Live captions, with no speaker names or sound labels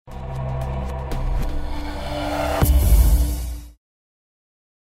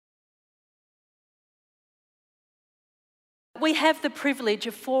We have the privilege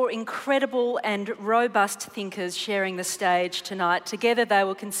of four incredible and robust thinkers sharing the stage tonight. Together they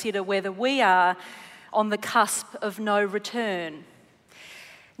will consider whether we are on the cusp of no return.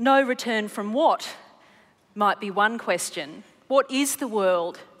 No return from what? Might be one question. What is the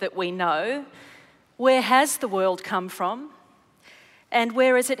world that we know? Where has the world come from? And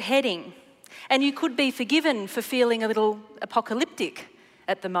where is it heading? And you could be forgiven for feeling a little apocalyptic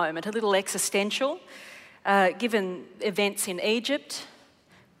at the moment, a little existential, given events in Egypt,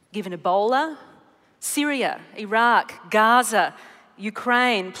 given Ebola, Syria, Iraq, Gaza,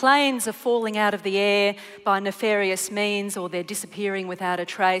 Ukraine. Planes are falling out of the air by nefarious means, or they're disappearing without a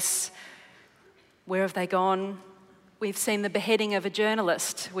trace. Where have they gone? We've seen the beheading of a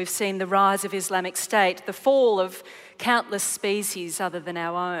journalist. We've seen the rise of Islamic State, the fall of countless species other than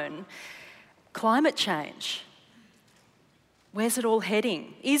our own. Climate change. Where's it all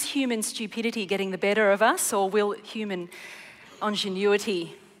heading? Is human stupidity getting the better of us, or will human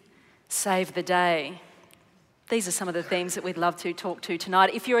ingenuity save the day? These are some of the themes that we'd love to talk to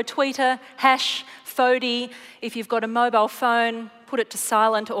tonight. If you're a tweeter, #FODI. If you've got a mobile phone, put it to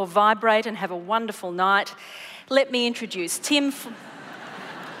silent or vibrate and have a wonderful night. Let me introduce Tim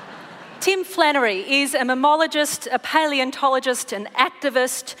Flannery is a mammologist, a paleontologist, an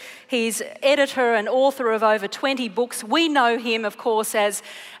activist. He's editor and author of over 20 books. We know him, of course, as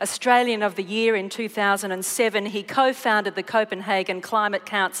Australian of the Year in 2007. He co-founded the Copenhagen Climate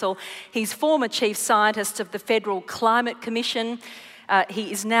Council. He's former chief scientist of the Federal Climate Commission.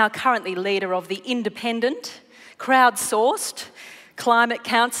 He is now currently leader of the independent, crowdsourced Climate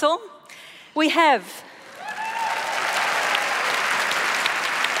Council. We have...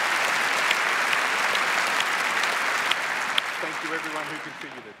 everyone who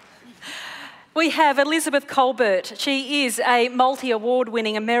contributed. We have Elizabeth Kolbert. She is a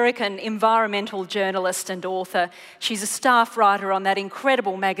multi-award-winning American environmental journalist and author. She's a staff writer on that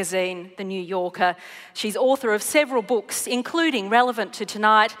incredible magazine, The New Yorker. She's author of several books, including, relevant to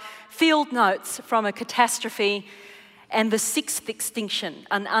tonight, Field Notes from a Catastrophe and The Sixth Extinction,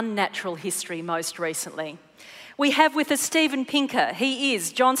 An Unnatural History most recently. We have with us Steven Pinker. He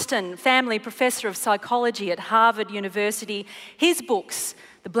is Johnston Family Professor of Psychology at Harvard University. His books,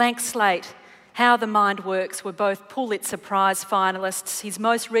 The Blank Slate, How the Mind Works, were both Pulitzer Prize finalists. His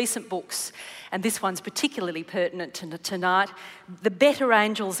most recent books, and this one's particularly pertinent to tonight, The Better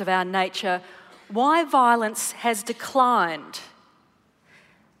Angels of Our Nature, Why Violence Has Declined.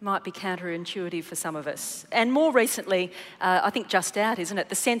 Might be counterintuitive for some of us. And more recently, I think just out, isn't it?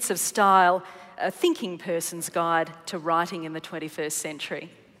 The Sense of Style, A Thinking Person's Guide to Writing in the 21st Century.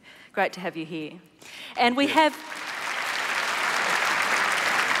 Great to have you here. And we have...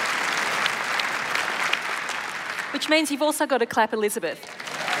 Which means you've also got to clap Elizabeth.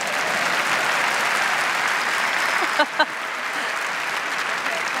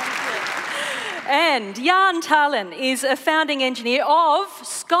 And Jan Talen is a founding engineer of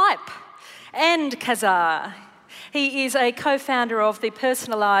Skype and Kazaa. He is a co-founder of the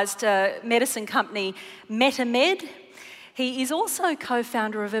personalised medicine company MetaMed. He is also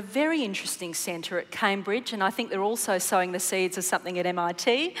co-founder of a very interesting centre at Cambridge, and I think they're also sowing the seeds of something at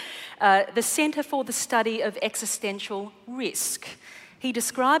MIT, the Centre for the Study of Existential Risk. He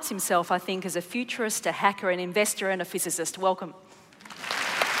describes himself, I think, as a futurist, a hacker, an investor, and a physicist. Welcome.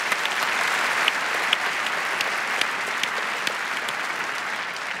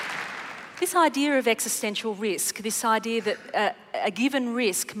 This idea of existential risk, this idea that a given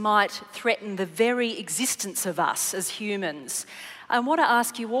risk might threaten the very existence of us as humans. I want to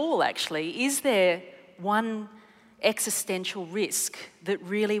ask you all, actually, is there one existential risk that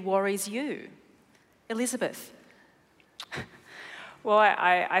really worries you? Elizabeth? Well,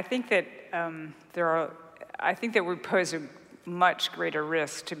 I think that I think that we pose a much greater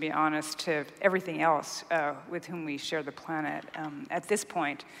risk, to be honest, to everything else with whom we share the planet at this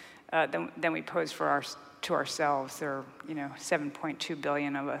point. Than we pose to ourselves. There are, 7.2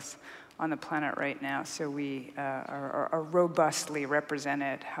 billion of us on the planet right now, so we are robustly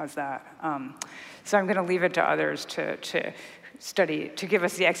represented. How's that? So I'm going to leave it to others to study, to give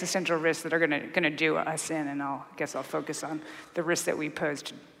us the existential risks that are going to do us in, and I guess I'll focus on the risks that we pose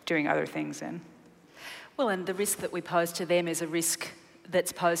to doing other things in. Well, and the risk that we pose to them is a risk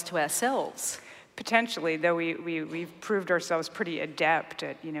that's posed to ourselves. Potentially, though we've proved ourselves pretty adept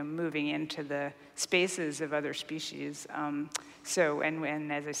at moving into the spaces of other species. So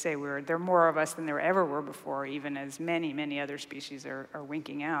and as I say, there are more of us than there ever were before, even as many other species are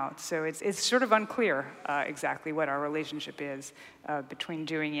winking out. So it's sort of unclear exactly what our relationship is between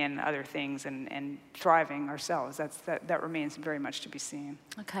doing in other things and thriving ourselves. That remains very much to be seen.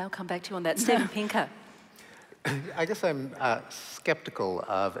 Okay, I'll come back to you on that. Steven Pinker. I guess I'm skeptical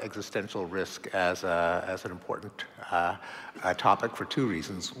of existential risk as an important topic for two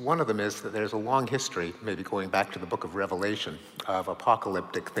reasons. One of them is that there's a long history, maybe going back to the book of Revelation, of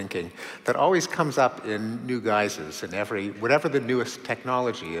apocalyptic thinking that always comes up in new guises. And whatever the newest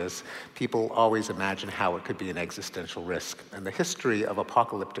technology is, people always imagine how it could be an existential risk. And the history of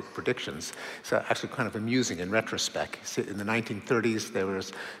apocalyptic predictions is actually kind of amusing in retrospect. See, in the 1930s, there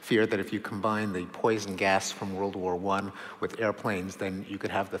was fear that if you combine the poison gas from World War I with airplanes, then you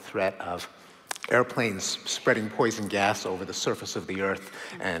could have the threat of airplanes spreading poison gas over the surface of the Earth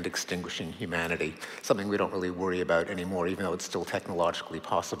and extinguishing humanity, something we don't really worry about anymore, even though it's still technologically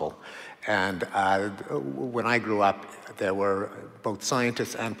possible. And when I grew up, there were both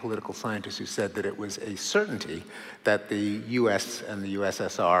scientists and political scientists who said that it was a certainty that the US and the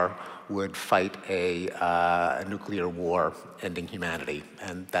USSR would fight a nuclear war ending humanity,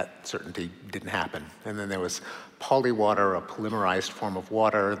 and that certainty didn't happen. And then there was polywater, a polymerized form of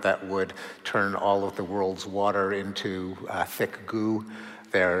water that would turn all of the world's water into thick goo.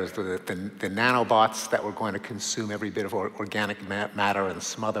 There's the nanobots that were going to consume every bit of organic matter and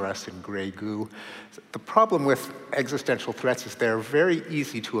smother us in gray goo. The problem with existential threats is they're very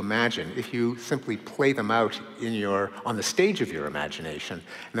easy to imagine if you simply play them out on the stage of your imagination.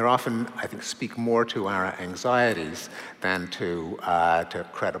 And they're often, I think, speak more to our anxieties than to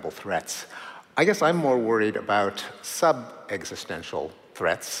credible threats. I guess I'm more worried about sub-existential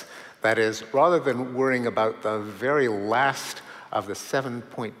threats. That is, rather than worrying about the very last of the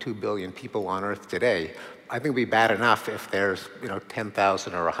 7.2 billion people on Earth today, I think it would be bad enough if there's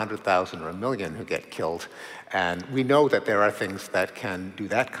 10,000 or 100,000 or 1 million who get killed. And we know that there are things that can do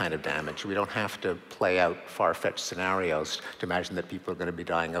that kind of damage. We don't have to play out far-fetched scenarios to imagine that people are going to be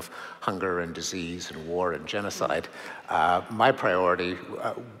dying of hunger and disease and war and genocide. My priority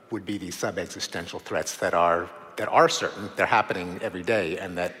would be these sub-existential threats that are certain, they're happening every day,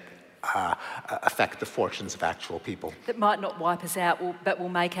 and that affect the fortunes of actual people. That might not wipe us out, but will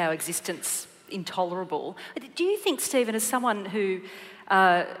make our existence intolerable. Do you think, Stephen, as someone who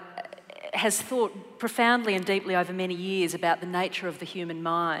has thought profoundly and deeply over many years about the nature of the human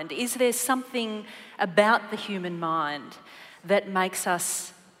mind, is there something about the human mind that makes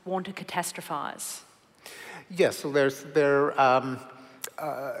us want to catastrophise? Yes, so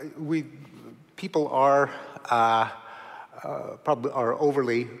people are probably are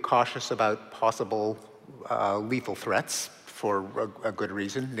overly cautious about possible lethal threats for a good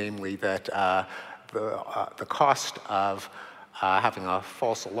reason, namely that the cost of having a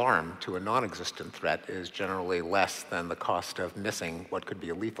false alarm to a non-existent threat is generally less than the cost of missing what could be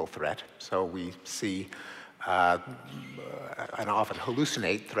a lethal threat. So we see and often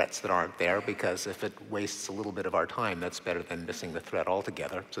hallucinate threats that aren't there, because if it wastes a little bit of our time, that's better than missing the threat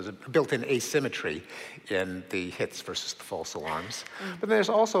altogether. So there's a built-in asymmetry in the hits versus the false alarms. But there's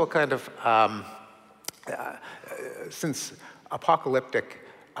also a kind of, since apocalyptic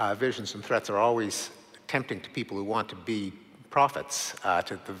visions and threats are always tempting to people who want to be prophets,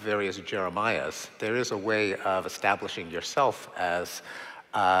 to the various Jeremiahs, there is a way of establishing yourself as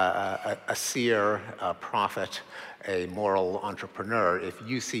a seer, a prophet, a moral entrepreneur if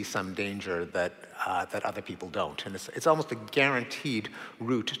you see some danger that other people don't. And it's almost a guaranteed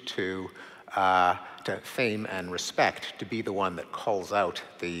route to fame and respect, to be the one that calls out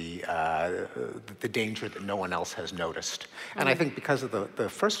the danger that no one else has noticed. And I think because of the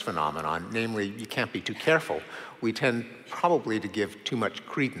first phenomenon, namely you can't be too careful, we tend probably to give too much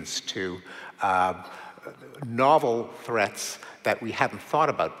credence to novel threats that we hadn't thought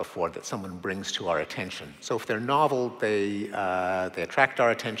about before that someone brings to our attention. So if they're novel, they attract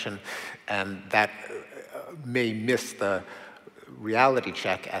our attention, and that may miss the reality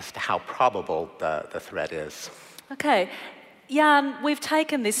check as to how probable the threat is. Okay. Jan, we've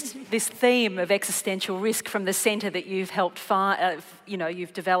taken this theme of existential risk from the centre that you've helped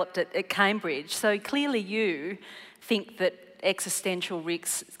you've developed at Cambridge. So clearly you think that existential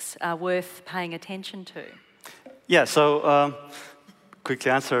risks are worth paying attention to. Yeah, so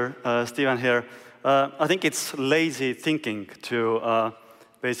quickly answer, Stephen here. I think it's lazy thinking to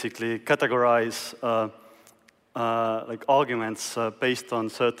basically categorize like arguments based on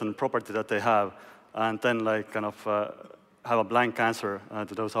certain property that they have, and then like kind of have a blank answer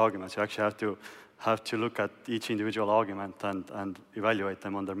to those arguments. You actually have to look at each individual argument and evaluate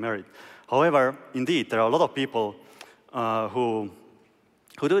them on their merit. However, indeed, there are a lot of people who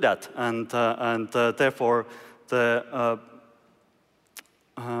do that, and therefore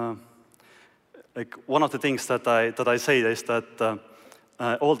like one of the things that I say is that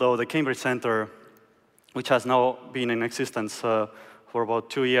although the Cambridge Centre, which has now been in existence for about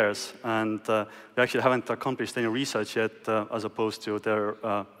 2 years, and we actually haven't accomplished any research yet, as opposed to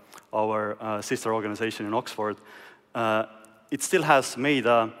our sister organization in Oxford. It still has made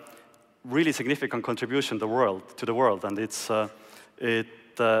a really significant contribution to the world, and the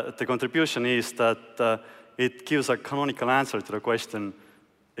contribution is that it gives a canonical answer to the question,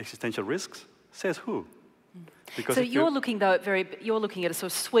 existential risks? Says who? Because so you're looking at a sort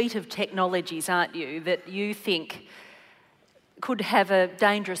of suite of technologies, aren't you, that you think could have a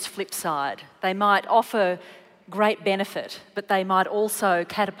dangerous flip side. They might offer great benefit, but they might also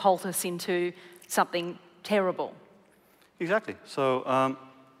catapult us into something terrible. Exactly. So,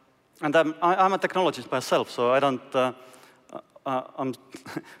 and I'm a technologist myself, so I don't. I'm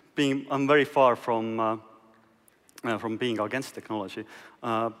very far from being against technology,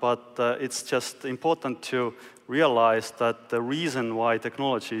 but it's just important to realize that the reason why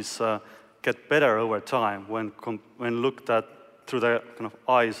technologies get better over time, when looked at through the kind of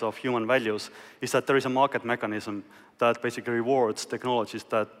eyes of human values, is that there is a market mechanism that basically rewards technologies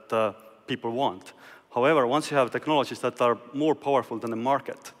that people want. However, once you have technologies that are more powerful than the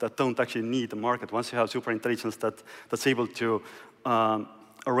market, that don't actually need the market, once you have superintelligence that's able to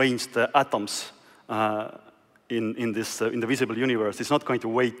arrange the atoms in the visible universe, it's not going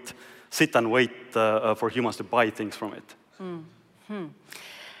to sit and wait for humans to buy things from it. Mm-hmm.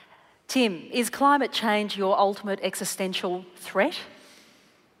 Tim, is climate change your ultimate existential threat?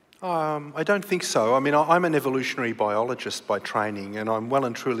 I don't think so. I mean, I'm an evolutionary biologist by training, and I'm well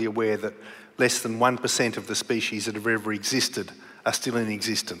and truly aware that less than 1% of the species that have ever existed are still in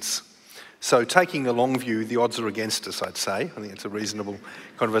existence. So taking a long view, the odds are against us, I'd say. I think it's a reasonable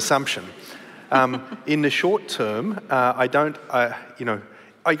kind of assumption. In the short term, I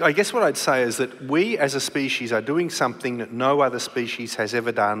guess what I'd say is that we as a species are doing something that no other species has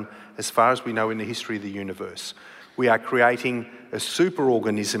ever done as far as we know in the history of the universe. We are creating a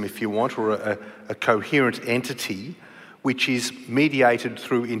superorganism, if you want, or a coherent entity which is mediated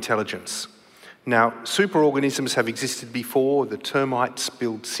through intelligence. Now, superorganisms have existed before. The termites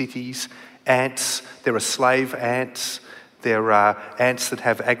build cities, ants, there are slave ants, there are ants that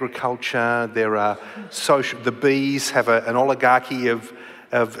have agriculture, there are the bees have an oligarchy of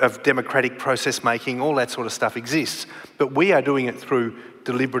democratic process making, all that sort of stuff exists. But we are doing it through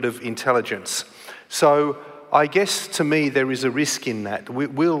deliberative intelligence. So I guess to me there is a risk in that.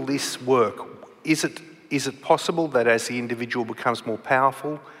 Will this work? Is it possible that as the individual becomes more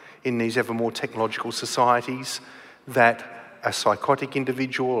powerful in these ever more technological societies, that a psychotic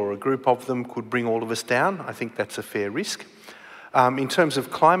individual or a group of them could bring all of us down? I think that's a fair risk. In terms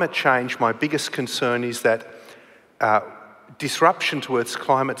of climate change, my biggest concern is that disruption to Earth's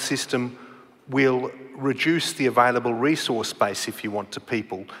climate system will reduce the available resource base, if you want, to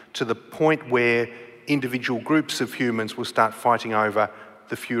people, to the point where individual groups of humans will start fighting over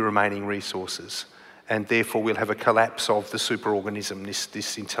the few remaining resources. And therefore we'll have a collapse of the superorganism,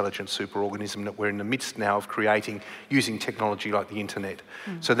 this intelligent superorganism that we're in the midst now of creating using technology like the internet.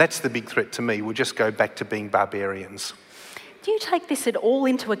 So that's the big threat to me. We'll just go back to being barbarians. Do you take this at all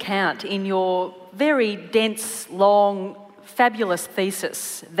into account in your very dense, long, fabulous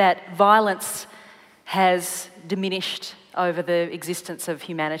thesis that violence has diminished over the existence of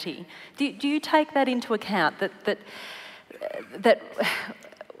humanity? Do you take that into account, that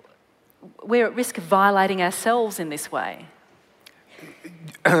we're at risk of violating ourselves in this way?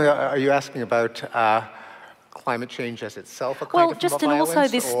 Are you asking about climate change as itself a kind of just form of and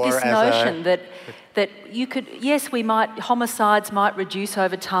violence, also this notion that you could, yes, homicides might reduce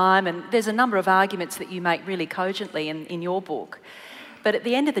over time, and there's a number of arguments that you make really cogently in your book. But at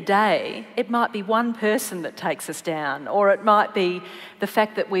the end of the day, it might be one person that takes us down, or it might be the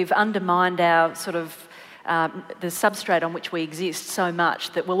fact that we've undermined our sort of the substrate on which we exist so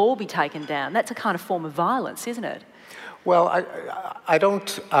much that we'll all be taken down. That's a kind of form of violence, isn't it? Well, I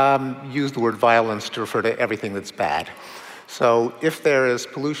don't use the word violence to refer to everything that's bad. So if there is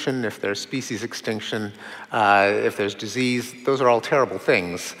pollution, if there's species extinction, if there's disease, those are all terrible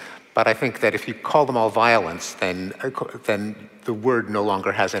things. But I think that if you call them all violence, then the word no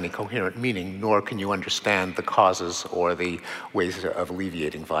longer has any coherent meaning, nor can you understand the causes or the ways of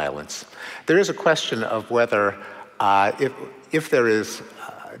alleviating violence. There is a question of whether, if there is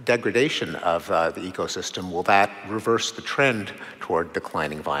degradation of the ecosystem, will that reverse the trend toward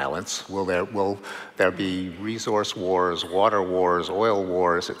declining violence? Will there be resource wars, water wars, oil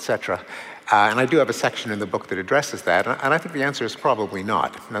wars, etc.? And I do have a section in the book that addresses that, and I think the answer is probably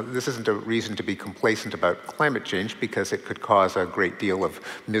not. Now, this isn't a reason to be complacent about climate change, because it could cause a great deal of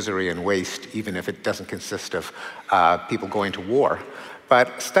misery and waste, even if it doesn't consist of people going to war.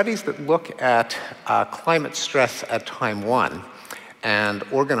 But studies that look at climate stress at time one and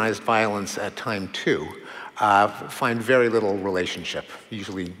organized violence at time 2 find very little relationship,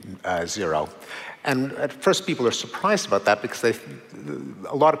 usually 0. And at first people are surprised about that because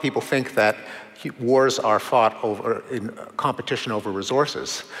a lot of people think that wars are fought over in competition over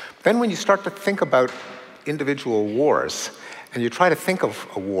resources. Then when you start to think about individual wars, and you try to think of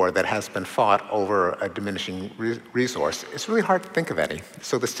a war that has been fought over a diminishing resource, it's really hard to think of any.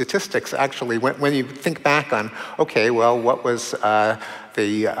 So the statistics actually, when you think back on, okay, well, what was what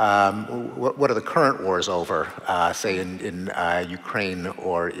are the current wars over, say in Ukraine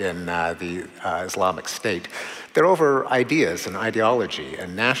or in the Islamic State? They're over ideas and ideology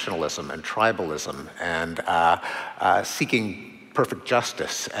and nationalism and tribalism and seeking perfect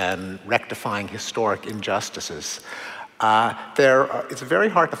justice and rectifying historic injustices. It's very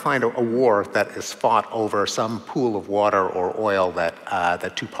hard to find a war that is fought over some pool of water or oil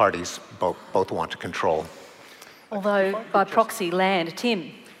that two parties both want to control. Although by proxy land.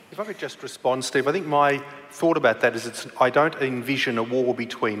 Tim? If I could just respond, Steve, I think my thought about that is I don't envision a war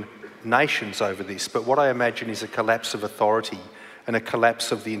between nations over this, but what I imagine is a collapse of authority and a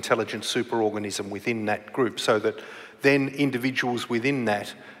collapse of the intelligent superorganism within that group, so that then individuals within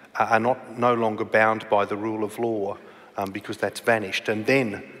that are no longer bound by the rule of law, because that's vanished, and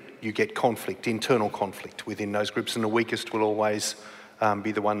then you get conflict, internal conflict within those groups, and the weakest will always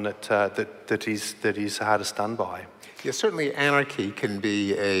be the one that is hardest done by. Yeah, certainly anarchy can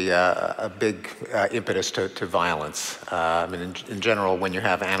be a big impetus to violence. I mean, in general, when you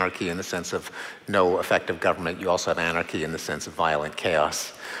have anarchy in the sense of no effective government, you also have anarchy in the sense of violent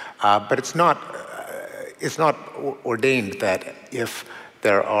chaos. But it's not ordained that if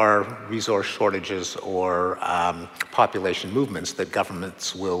there are resource shortages or population movements, that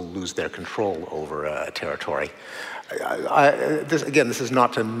governments will lose their control over a territory. This is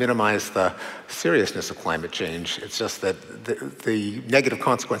not to minimize the seriousness of climate change. It's just that the negative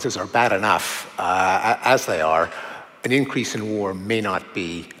consequences are bad enough as they are. An increase in war may not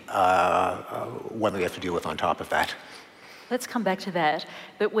be one we have to deal with on top of that. Let's come back to that.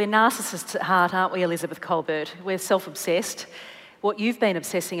 But we're narcissists at heart, aren't we, Elizabeth Kolbert? We're self-obsessed. What you've been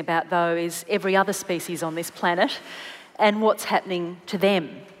obsessing about, though, is every other species on this planet and what's happening to them.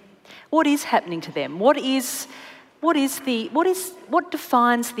 What is happening to them? What defines the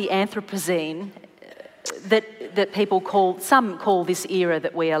Anthropocene that some call this era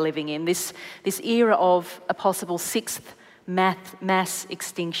that we are living in, this era of a possible 6th mass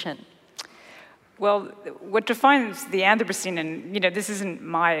extinction? Well, what defines the Anthropocene, and this isn't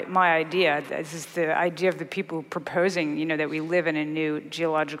my idea. This is the idea of the people proposing, that we live in a new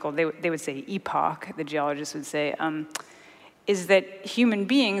geological. They would say epoch. The geologists would say, is that human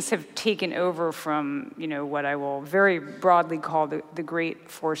beings have taken over from, what I will very broadly call the great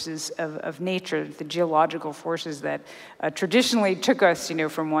forces of nature, the geological forces that traditionally took us,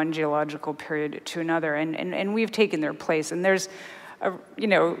 from one geological period to another, and we've taken their place. And there's a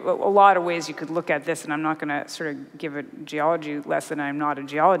lot of ways you could look at this, and I'm not going to sort of give a geology lesson. I'm not a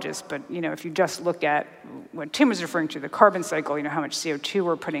geologist, but if you just look at what Tim was referring to, the carbon cycle, how much CO2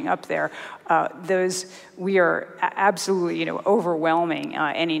 we're putting up there, we are absolutely, overwhelming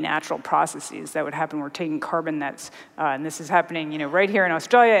any natural processes that would happen. We're taking carbon that's, and this is happening, right here in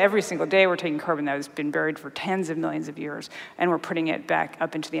Australia, every single day we're taking carbon that has been buried for tens of millions of years, and we're putting it back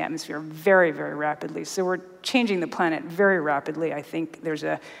up into the atmosphere very, very rapidly. So we're changing the planet very rapidly. I think there's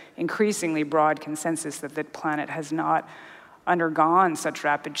a increasingly broad consensus that the planet has not undergone such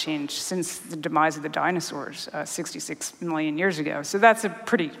rapid change since the demise of the dinosaurs 66 million years ago. So that's a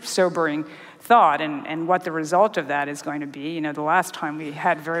pretty sobering thought, and what the result of that is going to be. The last time we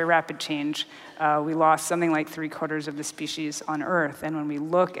had very rapid change, we lost something like 3/4 of the species on Earth, and when we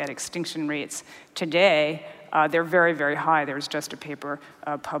look at extinction rates today, they're very, very high. There was just a paper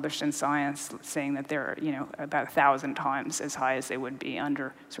published in Science saying that they're, about 1,000 times as high as they would be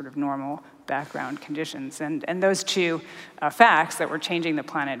under sort of normal background conditions. And those two facts, that we're changing the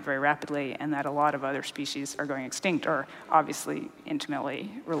planet very rapidly and that a lot of other species are going extinct, are obviously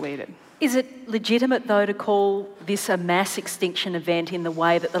intimately related. Is it legitimate, though, to call this a mass extinction event in the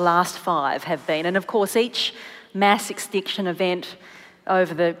way that the last 5 have been? And of course, each mass extinction event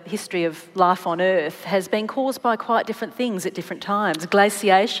over the history of life on Earth has been caused by quite different things at different times.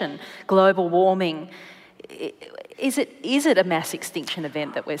 Glaciation, global warming. Is it a mass extinction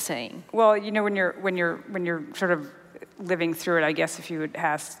event that we're seeing? Well, when you're sort of living through it. I guess if you would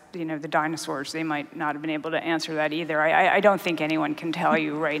ask, the dinosaurs, they might not have been able to answer that either. I don't think anyone can tell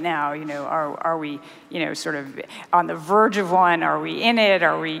you right now, are we, sort of on the verge of one? Are we in it?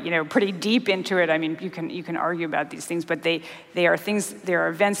 Are we, pretty deep into it? I mean, you can argue about these things, but they are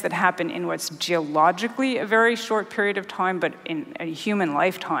events that happen in what's geologically a very short period of time, but in a human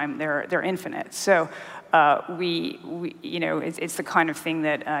lifetime, they're infinite. So. It's the kind of thing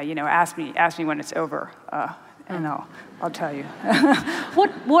that, ask me when it's over, and I'll tell you.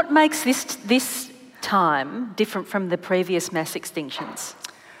 What makes this time different from the previous mass extinctions?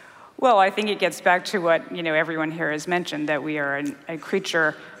 Well, I think it gets back to what everyone here has mentioned, that we are a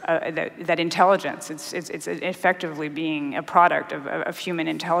creature, that intelligence. It's effectively being a product of human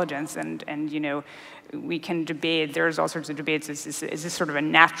intelligence, and we can debate. There's all sorts of debates. Is this sort of a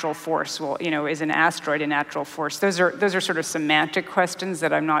natural force? Well, is an asteroid a natural force? Those are sort of semantic questions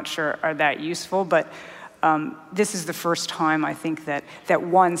that I'm not sure are that useful. But this is the first time I think that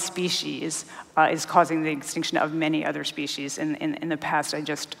one species is causing the extinction of many other species. In the past, I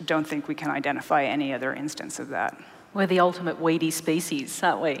just don't think we can identify any other instance of that. We're the ultimate weedy species,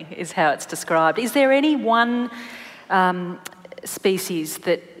 aren't we? Is how it's described. Is there any one species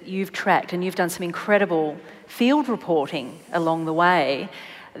that you've tracked, and you've done some incredible field reporting along the way,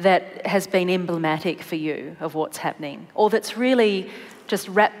 that has been emblematic for you of what's happening, or that's really just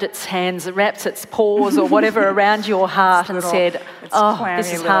wrapped its paws or whatever around your heart and said,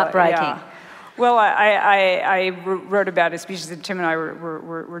 this is heartbreaking? Yeah. Well, I wrote about a species that Tim and I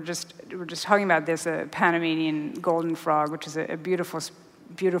were just talking about this, a Panamanian golden frog, which is a beautiful,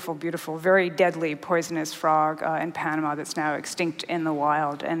 very deadly poisonous frog in Panama that's now extinct in the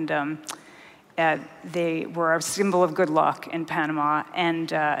wild. And they were a symbol of good luck in Panama, and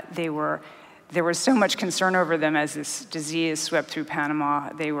there was so much concern over them as this disease swept through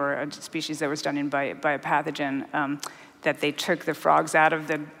Panama. They were a species that was done in by a pathogen, that they took the frogs out of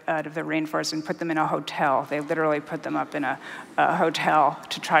the rainforest and put them in a hotel. They literally put them up in a hotel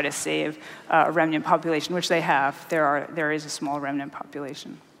to try to save a remnant population, which they have. There is a small remnant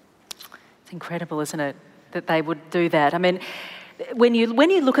population. It's incredible, isn't it, that they would do that? I mean, when you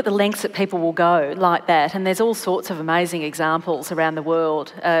look at the lengths that people will go like that, and there's all sorts of amazing examples around the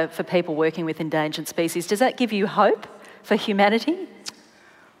world for people working with endangered species, does that give you hope for humanity?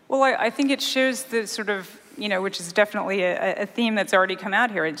 Well, I think it shows the sort of, which is definitely a theme that's already come out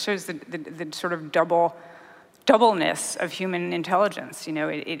here. It shows the sort of doubleness of human intelligence.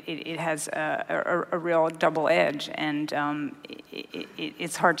 It has a real double edge, and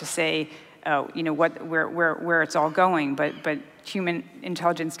it's hard to say, where it's all going. But human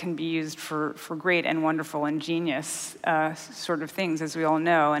intelligence can be used for great and wonderful and genius sort of things, as we all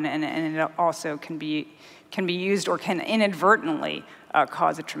know, and it also can be used or can inadvertently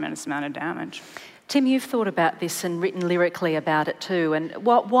cause a tremendous amount of damage. Tim, you've thought about this and written lyrically about it too, and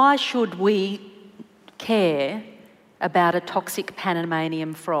why should we care about a toxic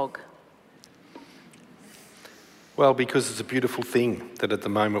Panamanian frog? Well, because it's a beautiful thing that at the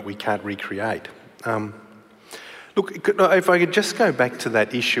moment we can't recreate. Look, if I could just go back to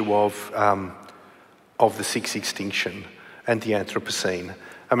that issue of the sixth extinction and the Anthropocene.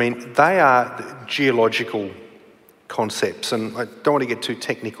 I mean, they are geological concepts, and I don't want to get too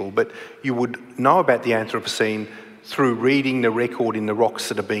technical, but you would know about the Anthropocene through reading the record in the rocks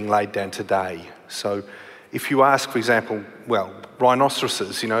that are being laid down today. So if you ask, for example,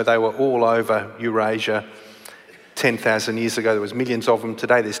 rhinoceroses, they were all over Eurasia 10,000 years ago. There was millions of them.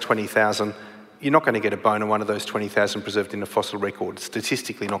 Today there's 20,000. You're not going to get a bone of one of those 20,000 preserved in a fossil record. It's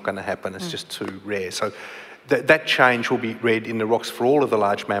statistically not going to happen. It's just too rare. So that change will be read in the rocks for all of the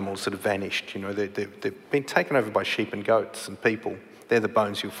large mammals that have vanished. They've been taken over by sheep and goats and people. They're the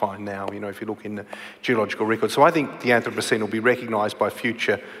bones you'll find now, if you look in the geological record. So I think the Anthropocene will be recognised by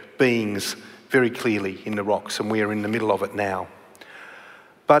future beings very clearly in the rocks, and we are in the middle of it now.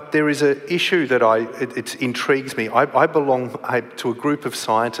 But there is an issue that it intrigues me. I belong to a group of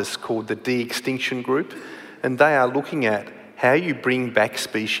scientists called the De-Extinction Group, and they are looking at how you bring back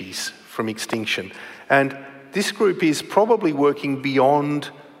species from extinction. And this group is probably working beyond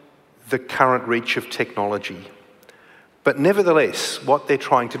the current reach of technology. But nevertheless, what they're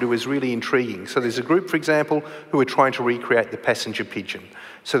trying to do is really intriguing. So there's a group, for example, who are trying to recreate the passenger pigeon.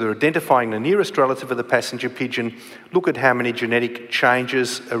 So they're identifying the nearest relative of the passenger pigeon, look at how many genetic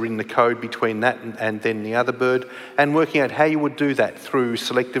changes are in the code between that and then the other bird, and working out how you would do that through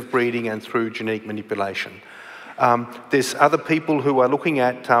selective breeding and through genetic manipulation. There's other people who are looking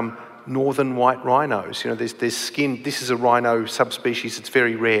at northern white rhinos. There's skin. This is a rhino subspecies that's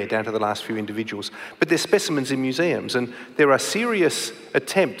very rare, down to the last few individuals. But there's specimens in museums, and there are serious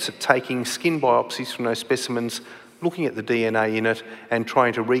attempts at taking skin biopsies from those specimens looking at the DNA in it and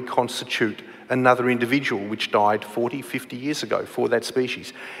trying to reconstitute another individual which died 40, 50 years ago for that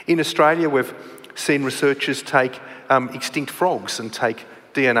species. In Australia, we've seen researchers take extinct frogs and take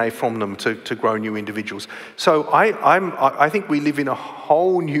DNA from them to grow new individuals. So I think we live in a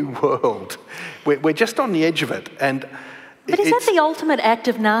whole new world. We're just on the edge of it. But is that the ultimate act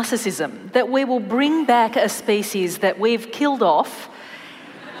of narcissism? That we will bring back a species that we've killed off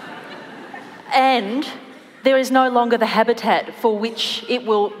and there is no longer the habitat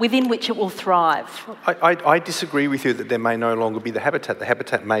within which it will thrive? I disagree with you that there may no longer be the habitat. The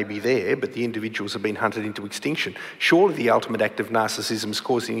habitat may be there, but the individuals have been hunted into extinction. Surely the ultimate act of narcissism is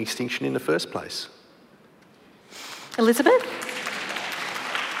causing extinction in the first place. Elizabeth?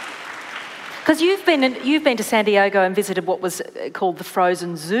 Because you've been to San Diego and visited what was called the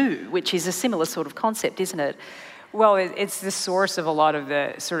Frozen Zoo, which is a similar sort of concept, isn't it? Well, it's the source of a lot of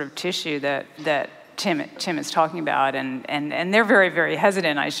the sort of tissue that Tim is talking about, and they're very, very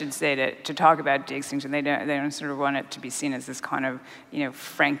hesitant, I should say, to talk about de-extinction. They don't sort of want it to be seen as this kind of,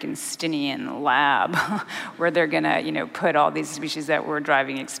 Frankensteinian lab where they're going to, put all these species that were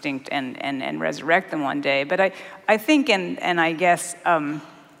driving extinct and resurrect them one day. But I think, and I guess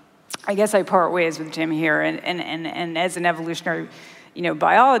I part ways with Tim here, and as an evolutionary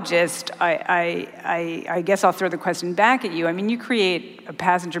biologist, I guess I'll throw the question back at you. I mean, you create a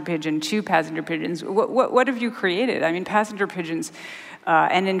passenger pigeon, 2 passenger pigeons. What have you created? I mean, passenger pigeons,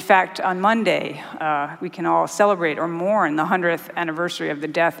 and in fact, on Monday, we can all celebrate or mourn the 100th anniversary of the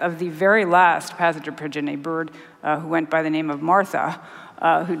death of the very last passenger pigeon, a bird who went by the name of Martha,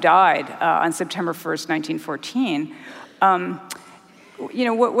 who died on September 1st, 1914.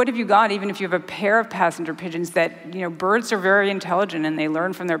 What have you got, even if you have a pair of passenger pigeons that, birds are very intelligent and they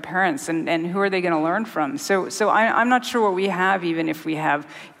learn from their parents, and who are they going to learn from? So I'm not sure what we have, even if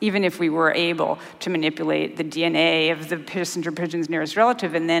we were able to manipulate the DNA of the passenger pigeon's nearest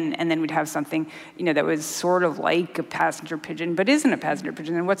relative, and then we'd have something, that was sort of like a passenger pigeon, but isn't a passenger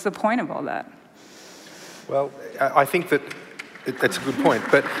pigeon, and what's the point of all that? Well, I think that's a good point,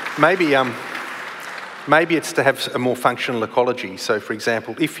 but maybe it's to have a more functional ecology. So, for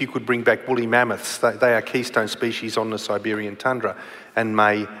example, if you could bring back woolly mammoths, they are keystone species on the Siberian tundra and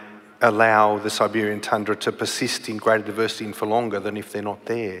may allow the Siberian tundra to persist in greater diversity and for longer than if they're not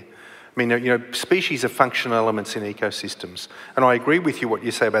there. I mean, species are functional elements in ecosystems. And I agree with you what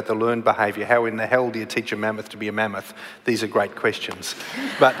you say about the learned behaviour. How in the hell do you teach a mammoth to be a mammoth? These are great questions.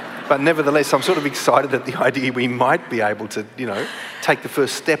 But nevertheless, I'm sort of excited at the idea we might be able to, take the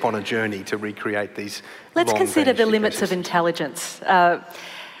first step on a journey to recreate these. Let's consider the limits of intelligence. And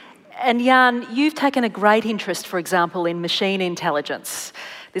Jan, you've taken a great interest, for example, in machine intelligence.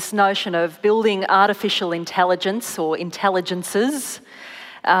 This notion of building artificial intelligence or intelligences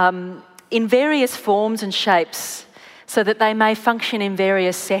in various forms and shapes so that they may function in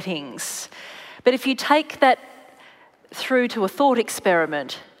various settings. But if you take that through to a thought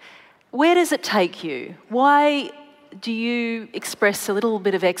experiment, where does it take you? Why do you express a little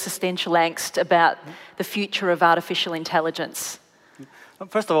bit of existential angst about the future of artificial intelligence?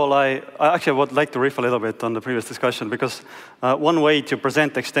 First of all, I actually would like to riff a little bit on the previous discussion, because one way to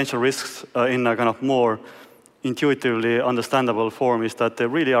present existential risks in a kind of more intuitively understandable form is that they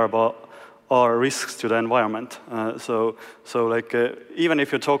really are risks to the environment. So even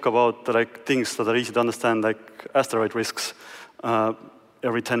if you talk about things that are easy to understand, like asteroid risks,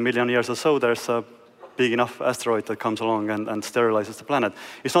 every 10 million years or so, there's a big enough asteroid that comes along and sterilizes the planet.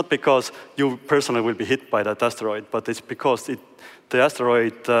 It's not because you personally will be hit by that asteroid, but it's because the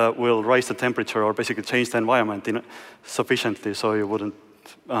asteroid will raise the temperature or basically change the environment sufficiently so you wouldn't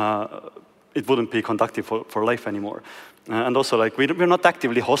it wouldn't be conducive for life anymore. And also, we're not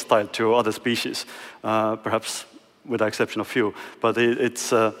actively hostile to other species, perhaps with the exception of few, but it's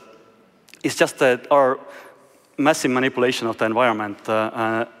just that our massive manipulation of the environment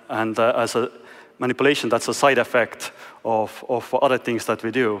and as a manipulation that's a side effect of other things that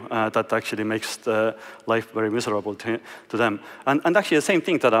we do that actually makes the life very miserable to them. And actually the same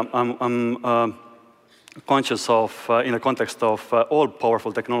thing that I'm conscious of in the context of all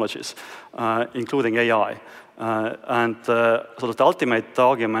powerful technologies, including AI. And sort of the ultimate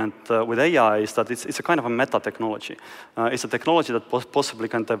argument with AI is that it's a kind of a meta-technology. It's a technology that possibly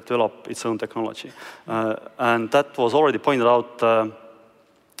can develop its own technology. And that was already pointed out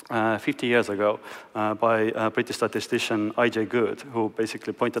 50 years ago by British statistician I.J. Good, who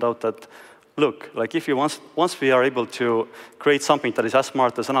basically pointed out that, look, if you once we are able to create something that is as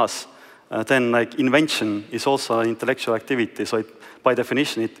smart as us, then invention is also an intellectual activity. So by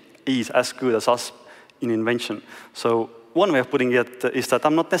definition, it is as good as us in invention. So one way of putting it is that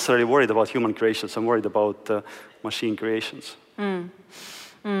I'm not necessarily worried about human creations. I'm worried about machine creations.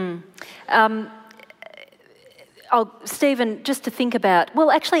 Stephen, just to think about,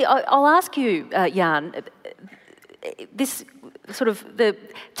 well, actually, I'll ask you, Jan, this sort of the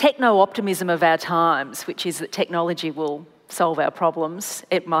techno-optimism of our times, which is that technology will solve our problems.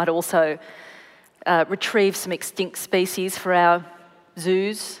 It might also retrieve some extinct species for our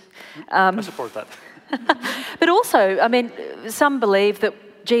zoos. I support that. But also, I mean, some believe that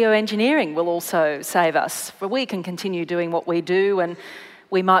geoengineering will also save us, for we can continue doing what we do, and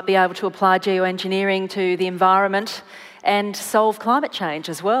we might be able to apply geoengineering to the environment and solve climate change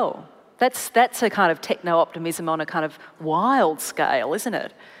as well. That's a kind of techno-optimism on a kind of wild scale, isn't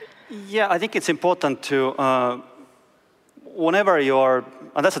it? Yeah, I think it's important to, whenever you're,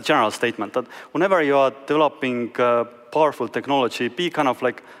 and that's a general statement, that whenever you are developing powerful technology, be kind of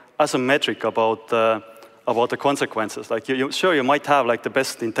like asymmetric about the consequences. Like sure, you might have like the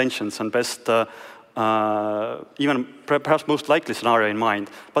best intentions and best, even perhaps most likely scenario in mind,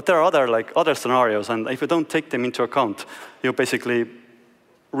 but there are other scenarios, and if you don't take them into account, you basically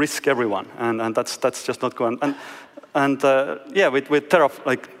risk everyone, and that's just not going. And yeah, with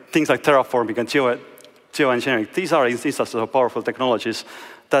things like terraforming and geoengineering, these are instances of powerful technologies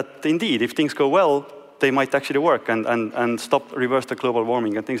that indeed, if things go well, they might actually work and reverse the global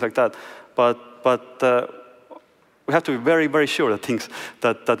warming and things like that. But we have to be very, very sure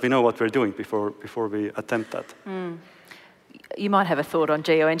that we know what we're doing before we attempt that. You might have a thought on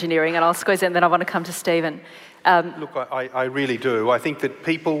geoengineering, and I'll squeeze it, and then I want to come to Stephen. Look, I really do. I think that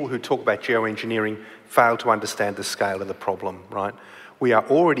people who talk about geoengineering fail to understand the scale of the problem, right? We are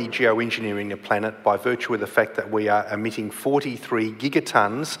already geoengineering the planet by virtue of the fact that we are emitting 43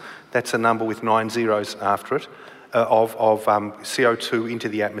 gigatons, that's a number with 9 zeros after it, of CO2 into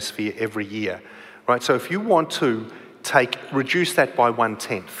the atmosphere every year, right? So if you want to reduce that by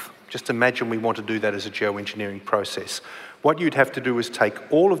 1/10, just imagine we want to do that as a geoengineering process. What you'd have to do is take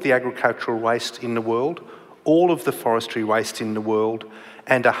all of the agricultural waste in the world, all of the forestry waste in the world,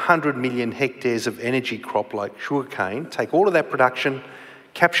 and 100 million hectares of energy crop like sugarcane, take all of that production,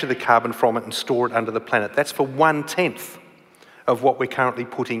 capture the carbon from it and store it under the planet. That's for 1/10 of what we're currently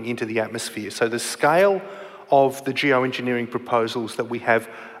putting into the atmosphere. So the scale of the geoengineering proposals that we have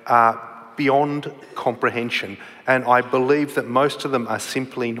are beyond comprehension, and I believe that most of them are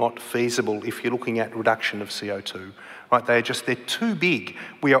simply not feasible if you're looking at reduction of CO2. Right, they're too big.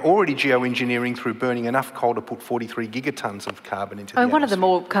 We are already geoengineering through burning enough coal to put 43 gigatons of carbon into the atmosphere. One of the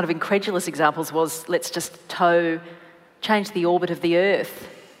more kind of incredulous examples was, let's just change the orbit of the Earth.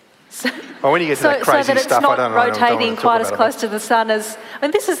 So, when you get to that crazy so that stuff, it's not I don't know. rotating quite as close to the sun as... I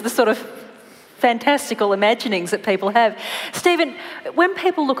mean, this is the sort of fantastical imaginings that people have. Stephen, when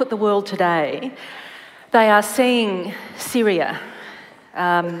people look at the world today, they are seeing Syria,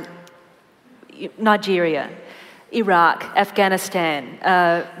 Nigeria, Iraq, Afghanistan,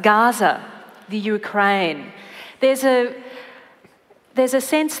 Gaza, the Ukraine. There's a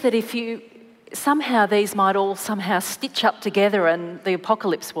sense that somehow these might all somehow stitch up together and the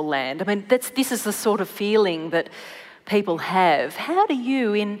apocalypse will land. I mean, this is the sort of feeling that people have. How do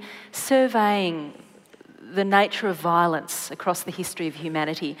you, in surveying the nature of violence across the history of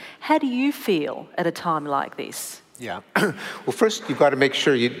humanity, how do you feel at a time like this? Yeah. Well, first, you've got to make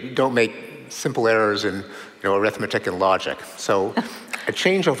sure you don't make simple errors in arithmetic and logic. So a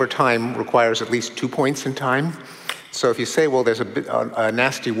change over time requires at least 2 points in time. So if you say, well, there's a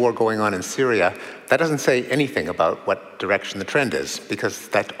nasty war going on in Syria, that doesn't say anything about what direction the trend is, because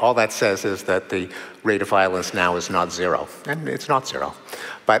all that says is that the rate of violence now is not 0, and it's not 0.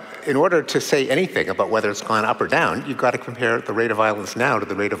 But in order to say anything about whether it's gone up or down, you've got to compare the rate of violence now to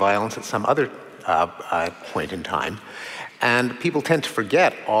the rate of violence at some other point in time. And people tend to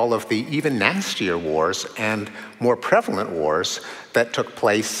forget all of the even nastier wars and more prevalent wars that took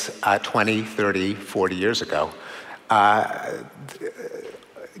place 20, 30, 40 years ago.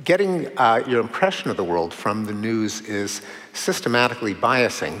 Getting your impression of the world from the news is systematically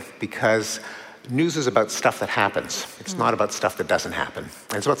biasing, because news is about stuff that happens. It's not about stuff that doesn't happen.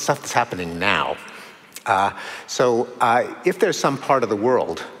 It's about stuff that's happening now. So if there's some part of the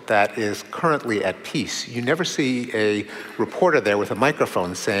world that is currently at peace, you never see a reporter there with a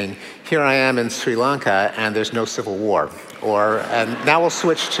microphone saying, here I am in Sri Lanka and there's no civil war. And now we'll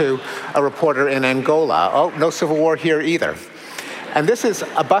switch to a reporter in Angola. Oh, no civil war here either. And this is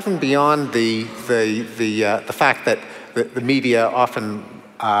above and beyond the fact that the media often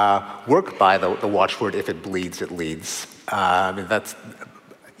work by the watchword, if it bleeds, it leads. I mean, that's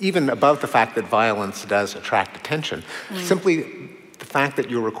even above the fact that violence does attract attention. Simply the fact that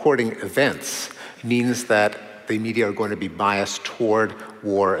you're recording events means that that the media are going to be biased toward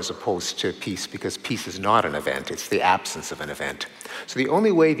war as opposed to peace, because peace is not an event, it's the absence of an event. So the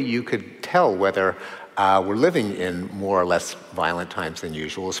only way that you could tell whether we're living in more or less violent times than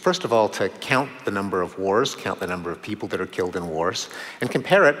usual is, first of all, to count the number of wars, count the number of people that are killed in wars, and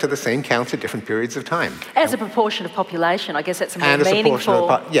compare it to the same counts at different periods of time. As a proportion of population, I guess that's a more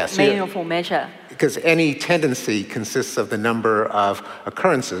yes, meaningful measure. Because any tendency consists of the number of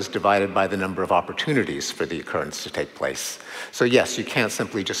occurrences divided by the number of opportunities for the occurrence to take place. So yes, you can't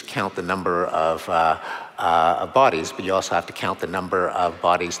simply just count the number of bodies, but you also have to count the number of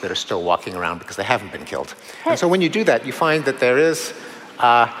bodies that are still walking around because they haven't been killed. And so when you do that, you find that there is,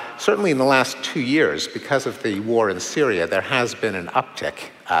 certainly in the last 2 years, because of the war in Syria, there has been an uptick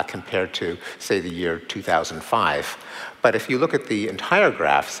compared to, say, the year 2005. But if you look at the entire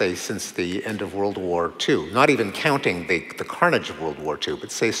graph, say, since the end of World War II, not even counting the carnage of World War II,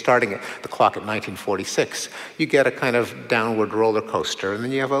 but say starting at the clock at 1946, you get a kind of downward roller coaster, and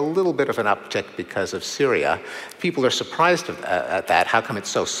then you have a little bit of an uptick because of Syria. People are surprised at that. How come it's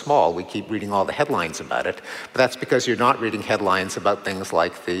so small? We keep reading all the headlines about it. But that's because you're not reading headlines about things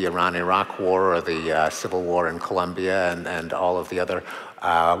like the Iran-Iraq war or the civil war in Colombia and all of the other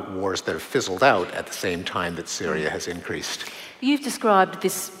wars that have fizzled out at the same time that Syria has increased. You've described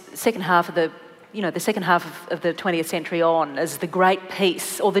this second half of the, the second half of the 20th century on as the great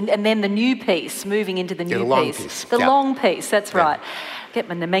peace, and then the new peace, moving into the new the long peace. The long peace, that's right. Get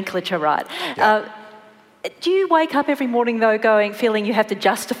my nomenclature right. Do you wake up every morning, though, feeling you have to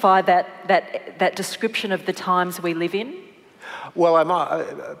justify that description of the times we live in?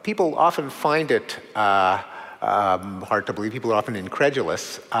 Well, people often find it hard to believe. People are often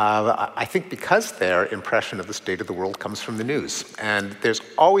incredulous. I think because their impression of the state of the world comes from the news. And there's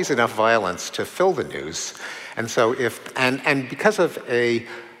always enough violence to fill the news. And so and because of a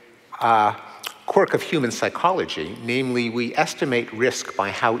quirk of human psychology, namely we estimate risk by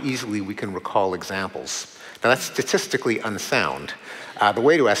how easily we can recall examples. Now that's statistically unsound. The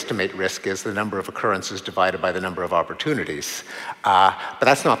way to estimate risk is the number of occurrences divided by the number of opportunities. But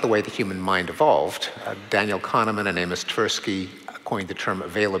that's not the way the human mind evolved. Daniel Kahneman and Amos Tversky coined the term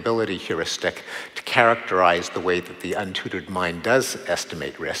availability heuristic to characterize the way that the untutored mind does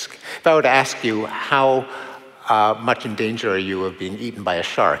estimate risk. If I were to ask you how much in danger are you of being eaten by a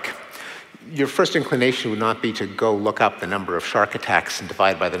shark, your first inclination would not be to go look up the number of shark attacks and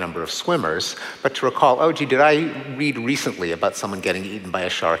divide by the number of swimmers, but to recall, oh gee, did I read recently about someone getting eaten by a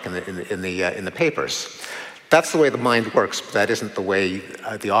shark in the papers? That's the way the mind works, but that isn't the way,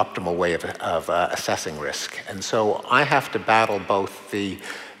 the optimal way of assessing risk. And so I have to battle both the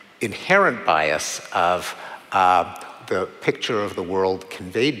inherent bias of the picture of the world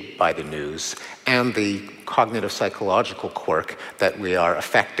conveyed by the news and the cognitive psychological quirk that we are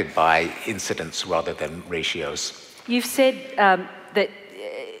affected by incidents rather than ratios. You've said that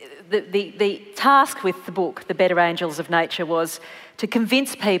the task with the book, The Better Angels of Nature, was to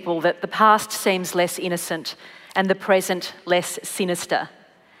convince people that the past seems less innocent and the present less sinister.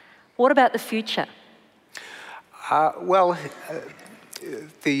 What about the future? I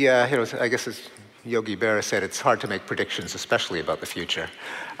guess as Yogi Berra said, it's hard to make predictions, especially about the future.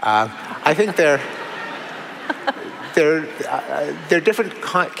 I think there are different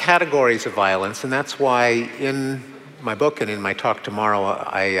categories of violence, and that's why in my book and in my talk tomorrow,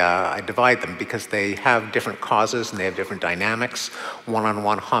 I divide them because they have different causes and they have different dynamics.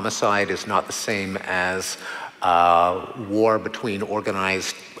 One-on-one homicide is not the same as war between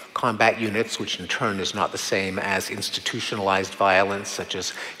organized combat units, which in turn is not the same as institutionalized violence, such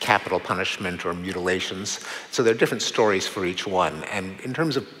as capital punishment or mutilations. So there are different stories for each one. And in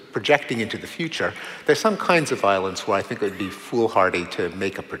terms of projecting into the future, there's some kinds of violence where I think it would be foolhardy to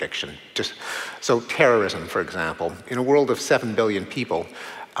make a prediction. So terrorism, for example. In a world of 7 billion people,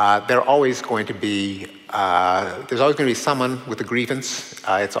 there's always going to be someone with a grievance.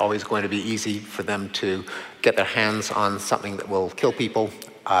 It's always going to be easy for them to get their hands on something that will kill people.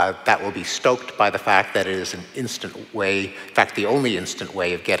 That will be stoked by the fact that it is an instant way, in fact, the only instant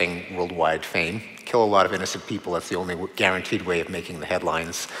way of getting worldwide fame. Kill a lot of innocent people, that's the only guaranteed way of making the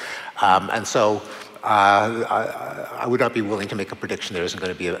headlines. And so I would not be willing to make a prediction there isn't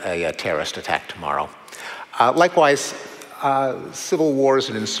going to be a terrorist attack tomorrow. Likewise, civil wars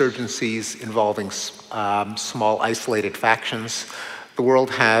and insurgencies involving small isolated factions. The world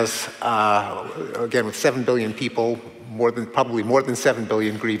has, again, with 7 billion people, probably more than 7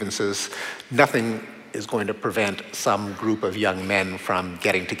 billion grievances. Nothing is going to prevent some group of young men from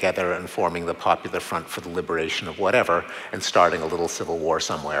getting together and forming the Popular Front for the Liberation of whatever and starting a little civil war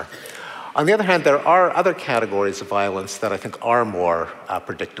somewhere. On the other hand, there are other categories of violence that I think are more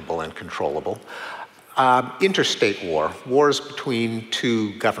predictable and controllable. Interstate war, wars between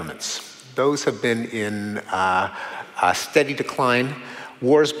two governments. Those have been in a steady decline.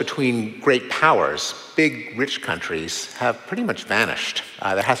 Wars between great powers, big, rich countries, have pretty much vanished.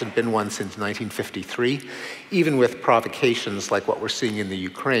 There hasn't been one since 1953. Even with provocations like what we're seeing in the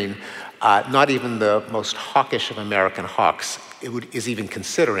Ukraine, not even the most hawkish of American hawks is even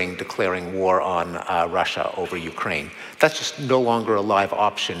considering declaring war on Russia over Ukraine. That's just no longer a live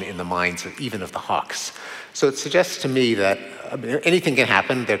option in the minds of even of the hawks. So it suggests to me that anything can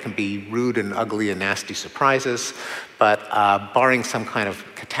happen. There can be rude and ugly and nasty surprises, but barring some kind of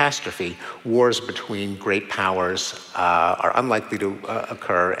catastrophe, wars between great powers are unlikely to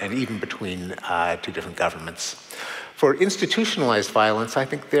occur, and even between two different governments. For institutionalized violence, I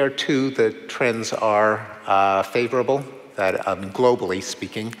think there too the trends are favorable, that globally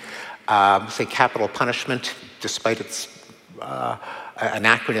speaking. Say capital punishment, despite its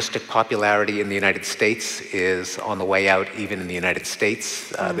anachronistic popularity in the United States, is on the way out even in the United States.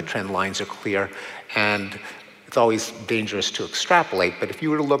 The trend lines are clear, and it's always dangerous to extrapolate, but if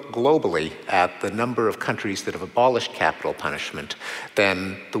you were to look globally at the number of countries that have abolished capital punishment,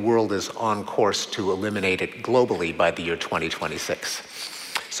 then the world is on course to eliminate it globally by the year 2026.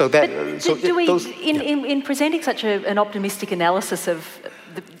 So that, in presenting such an optimistic analysis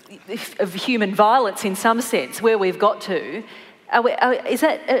of human violence in some sense, where we've got to, is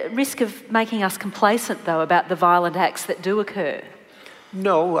that a risk of making us complacent, though, about the violent acts that do occur?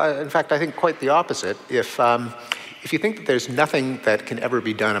 No, in fact, I think quite the opposite. If you think that there's nothing that can ever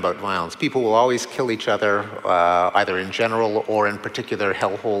be done about violence, people will always kill each other, either in general or in particular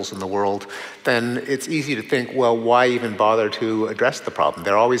hellholes in the world, then it's easy to think, well, why even bother to address the problem?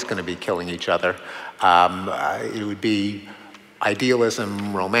 They're always going to be killing each other. It would be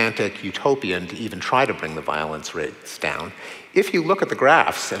idealism, romantic, utopian to even try to bring the violence rates down. If you look at the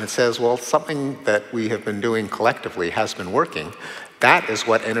graphs and it says, well, something that we have been doing collectively has been working, that is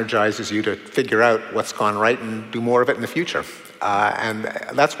what energizes you to figure out what's gone right and do more of it in the future. And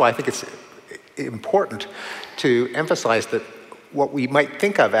that's why I think it's important to emphasize that what we might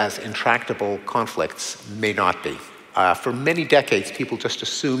think of as intractable conflicts may not be. For many decades, people just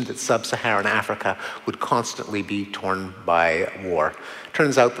assumed that sub-Saharan Africa would constantly be torn by war.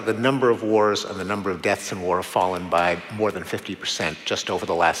 Turns out that the number of wars and the number of deaths in war have fallen by more than 50% just over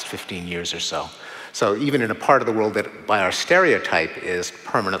the last 15 years or so. So even in a part of the world that by our stereotype is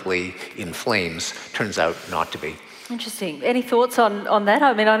permanently in flames, turns out not to be. Interesting. Any thoughts on that?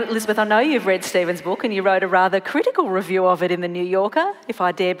 I mean, Elizabeth, I know you've read Stephen's book and you wrote a rather critical review of it in The New Yorker, if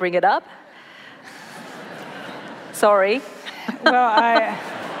I dare bring it up. Sorry. Well,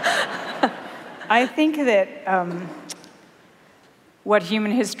 I think that what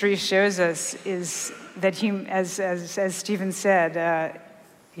human history shows us is that, as Stephen said,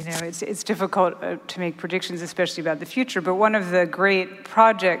 it's difficult to make predictions, especially about the future. But one of the great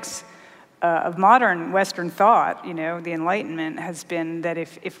projects of modern Western thought, the Enlightenment, has been that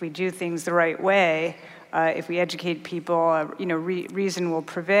if we do things the right way, if we educate people, reason will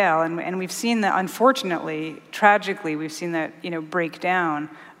prevail. And we've seen that, unfortunately, tragically, we've seen that, break down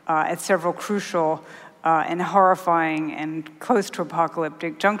at several crucial and horrifying and close to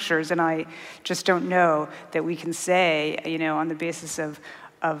apocalyptic junctures. And I just don't know that we can say, on the basis of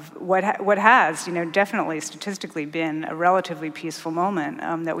what has, definitely statistically been a relatively peaceful moment,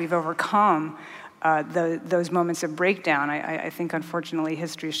 that we've overcome those moments of breakdown. I think, unfortunately,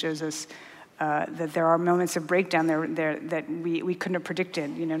 history shows us that there are moments of breakdown there that we couldn't have predicted.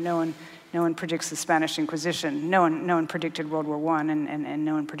 No one predicts the Spanish Inquisition. No one predicted World War I, and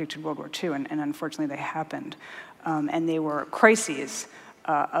no one predicted World War II, and unfortunately they happened. And they were crises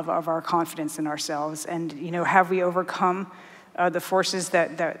of our confidence in ourselves. And have we overcome the forces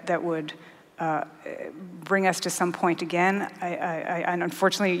that would bring us to some point again? And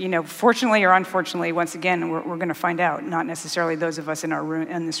unfortunately, fortunately or unfortunately, once again, we're going to find out. Not necessarily those of us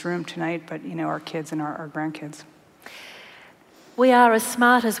in this room tonight, but our kids and our grandkids. We are as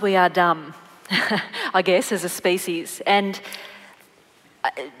smart as we are dumb, I guess, as a species. And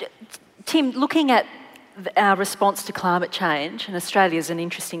Tim, looking at our response to climate change, and Australia is an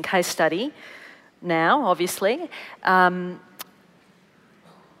interesting case study now, obviously.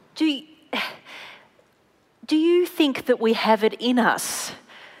 Do you think that we have it in us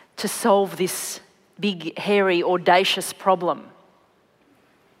to solve this big, hairy, audacious problem?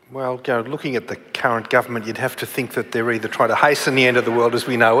 Well, looking at the current government, you'd have to think that they're either trying to hasten the end of the world as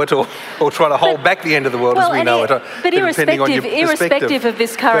we know it, or trying to hold back the end of the world as we know it. But irrespective of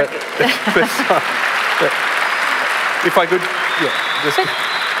this current... If I could...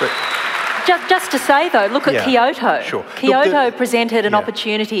 Just to say though, look at Kyoto. Sure. Kyoto presented an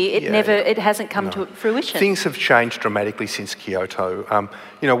opportunity. It hasn't come to fruition. Things have changed dramatically since Kyoto.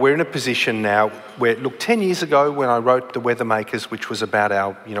 We're in a position now where, look, 10 years ago when I wrote The Weather Makers, which was about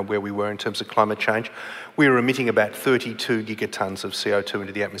our, where we were in terms of climate change, we were emitting about 32 gigatons of CO2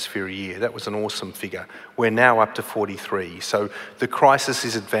 into the atmosphere a year. That was an awesome figure. We're now up to 43. So the crisis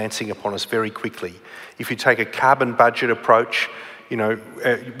is advancing upon us very quickly. If you take a carbon budget approach,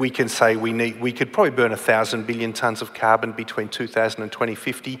 we can say we could probably burn 1,000 billion tonnes of carbon between 2000 and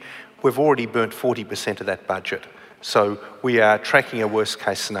 2050. We've already burnt 40% of that budget. So we are tracking a worst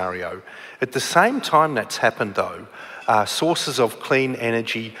case scenario. At the same time that's happened though, sources of clean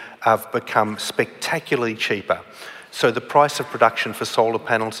energy have become spectacularly cheaper. So the price of production for solar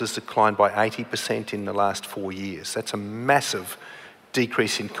panels has declined by 80% in the last 4 years. That's a massive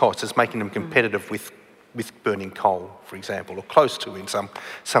decrease in cost. It's making them competitive with burning coal, for example, or close to in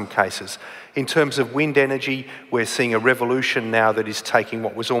some cases. In terms of wind energy, we're seeing a revolution now that is taking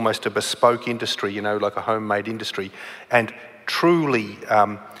what was almost a bespoke industry, like a homemade industry, and truly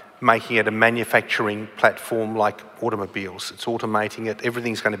making it a manufacturing platform like automobiles. It's automating it.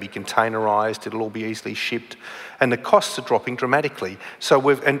 Everything's going to be containerised. It'll all be easily shipped. And the costs are dropping dramatically. So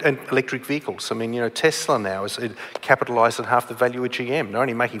and electric vehicles. I mean, Tesla now is capitalised at half the value of GM. They're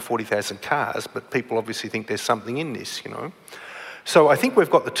only making 40,000 cars, but people obviously think there's something in this, So I think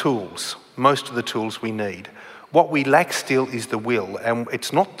we've got the tools, most of the tools we need. What we lack still is the will, and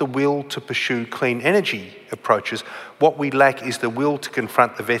it's not the will to pursue clean energy approaches. What we lack is the will to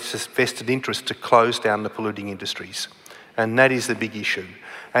confront the vested interest to close down the polluting industries. And that is the big issue.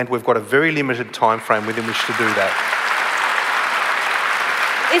 And we've got a very limited time frame within which to do that.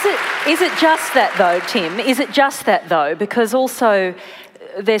 Is it just that though, Tim? Is it just that though? Because also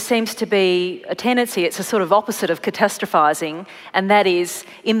there seems to be a tendency, it's a sort of opposite of catastrophising, and that is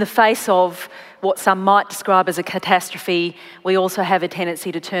in the face of what some might describe as a catastrophe, we also have a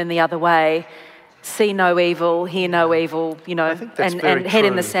tendency to turn the other way, see no evil, hear no evil, and head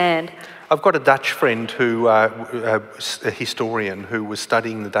in the sand. I've got a Dutch friend who, a historian, who was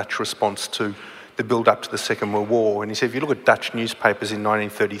studying the Dutch response to the build-up to the Second World War, and he said, if you look at Dutch newspapers in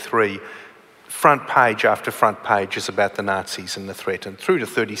 1933, front page after front page is about the Nazis and the threat, and through to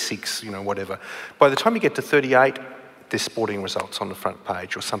 36, whatever. By the time you get to 38, there's sporting results on the front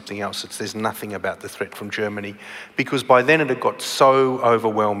page or something else. There's nothing about the threat from Germany, because by then it had got so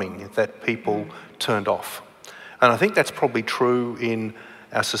overwhelming that people turned off. And I think that's probably true in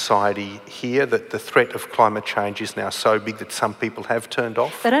our society here, that the threat of climate change is now so big that some people have turned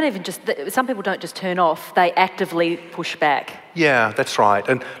off. Some people don't just turn off, they actively push back. Yeah, that's right.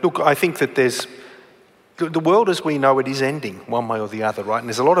 And look, I think that the world as we know it is ending one way or the other, right? And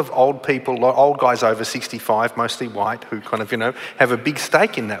there's a lot of old people, old guys over 65, mostly white, who kind of, have a big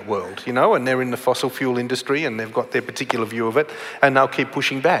stake in that world, and they're in the fossil fuel industry and they've got their particular view of it and they'll keep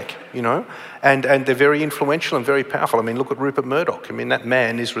pushing back, and they're very influential and very powerful. I mean, look at Rupert Murdoch. I mean, that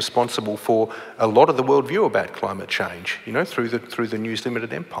man is responsible for a lot of the worldview about climate change, through the News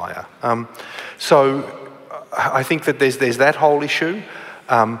Limited empire. So I think that there's that whole issue.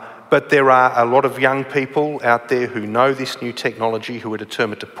 But there are a lot of young people out there who know this new technology, who are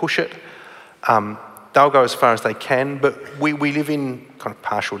determined to push it. They'll go as far as they can, but we live in kind of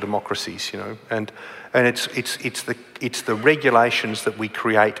partial democracies, and it's the regulations that we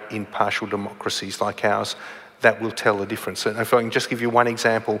create in partial democracies like ours that will tell the difference. And if I can just give you one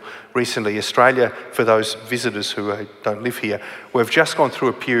example, recently Australia, for those visitors who don't live here, we've just gone through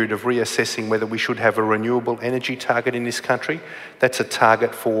a period of reassessing whether we should have a renewable energy target in this country. That's a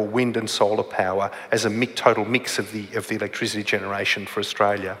target for wind and solar power as a total mix of the electricity generation for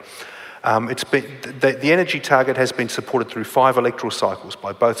Australia. The energy target has been supported through 5 electoral cycles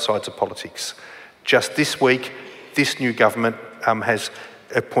by both sides of politics. Just this week, this new government has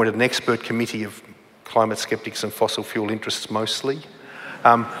appointed an expert committee of climate skeptics and fossil fuel interests mostly,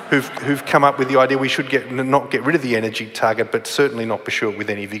 who've come up with the idea we should not get rid of the energy target, but certainly not pursue it with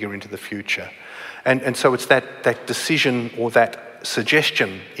any vigour into the future. And so it's that decision or that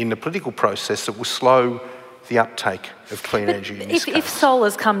suggestion in the political process that will slow the uptake of clean energy in this case. If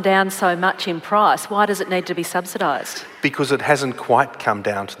solar's come down so much in price, why does it need to be subsidised? Because it hasn't quite come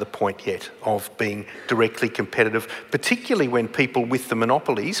down to the point yet of being directly competitive, particularly when people with the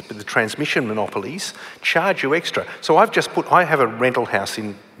monopolies, the transmission monopolies, charge you extra. So I have a rental house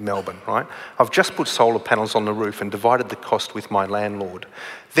in Melbourne, right? I've just put solar panels on the roof and divided the cost with my landlord.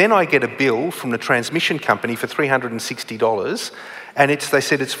 Then I get a bill from the transmission company for $360, and they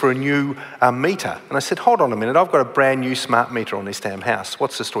said it's for a new meter. And I said, hold on a minute, I've got a brand new smart meter on this damn house.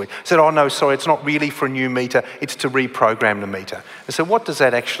 What's the story? I said, oh no, sorry, it's not really for a new meter, it's to reprogram programmed a meter. And so what does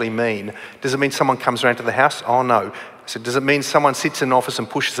that actually mean? Does it mean someone comes around to the house? Oh, no. So does it mean someone sits in an office and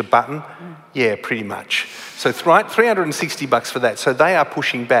pushes a button? Yeah, pretty much. So $360 for that. So they are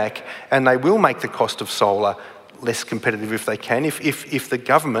pushing back, and they will make the cost of solar less competitive if they can, if the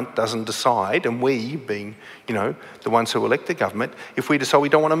government doesn't decide, and we, being, you know, the ones who elect the government, if we decide we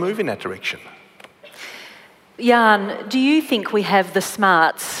don't want to move in that direction. Jan, do you think we have the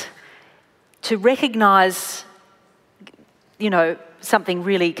smarts to recognise, you know, something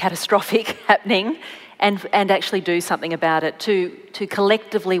really catastrophic happening and actually do something about it, to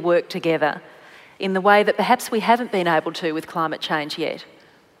collectively work together in the way that perhaps we haven't been able to with climate change yet?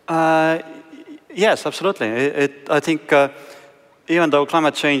 Yes, absolutely. I think even though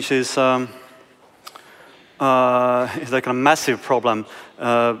climate change is like a massive problem,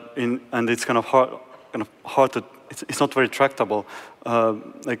 and it's kind of hard to, it's not very tractable.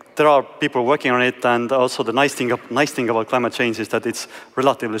 Like there are people working on it, and also the nice thing about climate change is that it's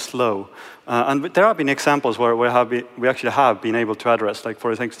relatively slow. And there have been examples where we actually have been able to address, like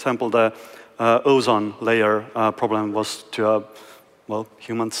for example, the ozone layer problem was to well,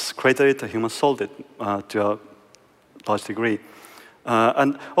 humans created it, humans solved it to a large degree.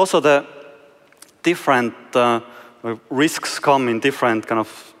 And also the different risks come in different kind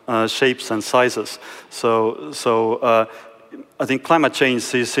of shapes and sizes. So I think climate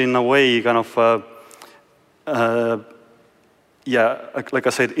change is in a way kind of, yeah, like I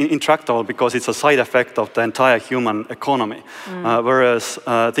said, intractable because it's a side effect of the entire human economy. Whereas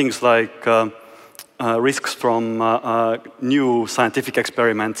things like risks from new scientific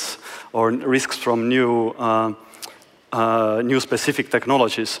experiments or risks from new specific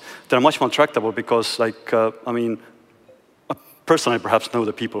technologies, they're much more tractable because, like, I mean, personally perhaps know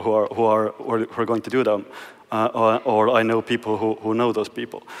the people who are going to do them, or I know people who know those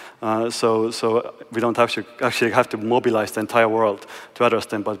people. So we don't actually have to mobilize the entire world to address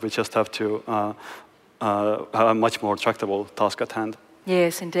them, but we just have to have a much more tractable task at hand.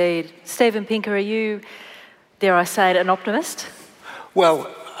 Yes, indeed. Steven Pinker, are you, dare I say it, an optimist? Well,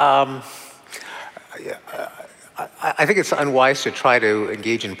 I think it's unwise to try to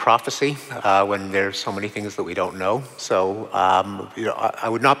engage in prophecy when there's so many things that we don't know. So, you know, I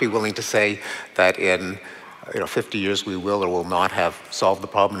would not be willing to say that in 50 years we will or will not have solved the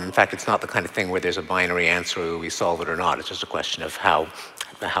problem. In fact, it's not the kind of thing where there's a binary answer whether we solve it or not. It's just a question of how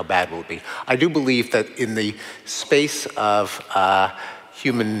bad will it be. I do believe that in the space of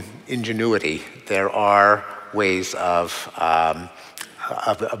human ingenuity, there are ways of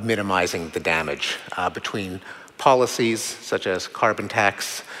minimizing the damage between policies such as carbon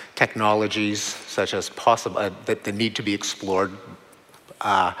tax, technologies such as that need to be explored,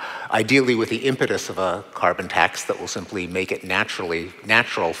 ideally with the impetus of a carbon tax that will simply make it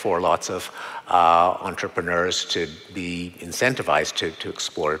natural for lots of entrepreneurs to be incentivized to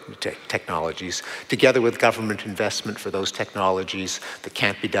explore technologies, together with government investment for those technologies that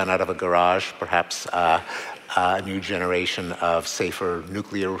can't be done out of a garage, perhaps a new generation of safer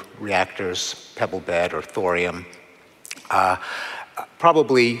nuclear reactors, pebble bed or thorium.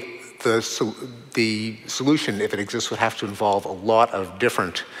 Probably the solution, if it exists, would have to involve a lot of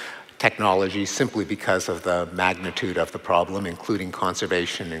different technologies simply because of the magnitude of the problem, including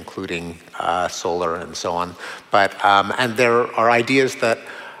conservation, including solar and so on. But, and there are ideas that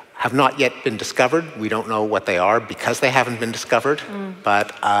have not yet been discovered. We don't know what they are because they haven't been discovered.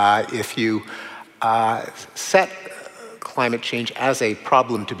 But if you set climate change as a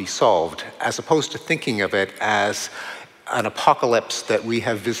problem to be solved, as opposed to thinking of it as an apocalypse that we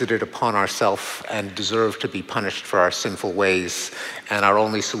have visited upon ourselves and deserve to be punished for our sinful ways, and our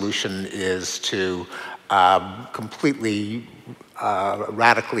only solution is to completely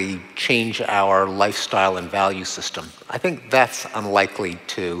radically change our lifestyle and value system. I think that's unlikely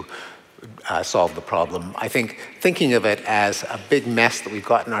to solve the problem. I think thinking of it as a big mess that we've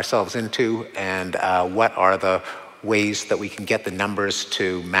gotten ourselves into, and what are the ways that we can get the numbers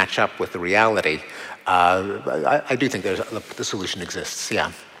to match up with the reality, I do think the solution exists,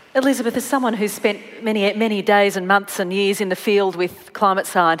 yeah. Elizabeth, as someone who's spent many days and months and years in the field with climate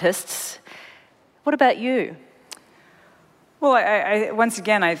scientists, what about you? Well, once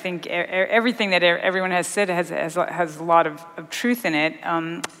again, I think everything that everyone has said has a lot of truth in it.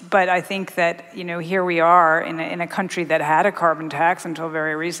 But I think that, here we are in a country that had a carbon tax until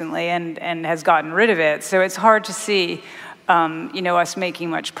very recently and has gotten rid of it. So it's hard to see, us making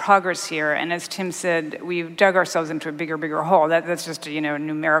much progress here. And as Tim said, we've dug ourselves into a bigger hole. That's just a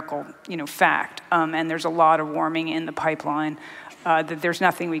numerical, fact. And there's a lot of warming in the pipeline. that there's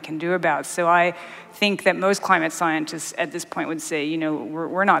nothing we can do about. So I think that most climate scientists at this point would say,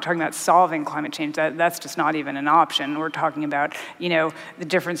 we're not talking about solving climate change. That's just not even an option. We're talking about, the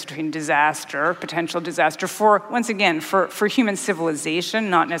difference between disaster, potential disaster once again, for human civilization,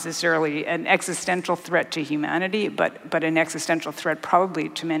 not necessarily an existential threat to humanity, but an existential threat probably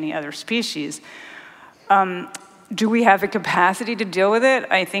to many other species. Do we have the capacity to deal with it?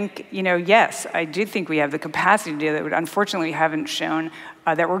 I think, yes, I do think we have the capacity to deal with it. Unfortunately, we haven't shown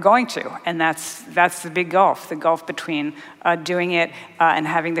that we're going to, and that's the big gulf, the gulf between doing it and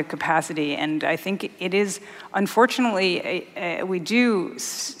having the capacity. And I think it is, unfortunately, we do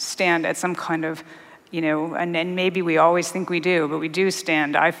stand at some kind of, and maybe we always think we do, but we do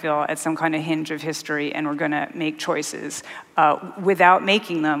stand, I feel, at some kind of hinge of history, and we're going to make choices without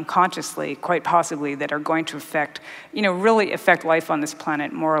making them consciously, quite possibly, that are going to affect, really affect life on this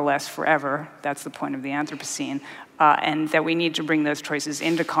planet more or less forever. That's the point of the Anthropocene. And that we need to bring those choices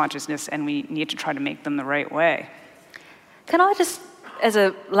into consciousness, and we need to try to make them the right way. Can I just, as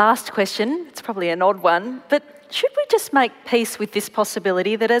a last question, it's probably an odd one, but should we just make peace with this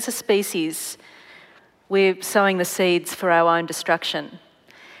possibility that as a species, we're sowing the seeds for our own destruction,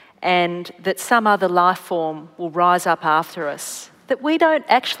 and that some other life form will rise up after us, that we don't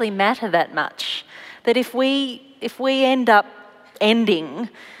actually matter that much, that if we end up ending,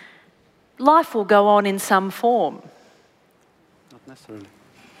 life will go on in some form? Not necessarily.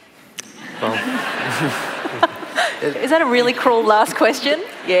 Well, Is that a really cruel last question?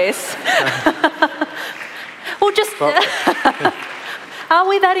 Yes. Are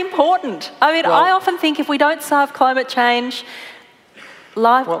we that important? I mean, I often think if we don't solve climate change,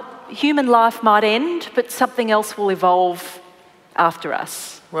 human life might end, but something else will evolve after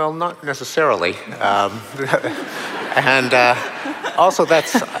us. Well, not necessarily. And also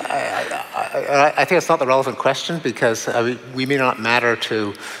that's, I think it's not the relevant question, because we may not matter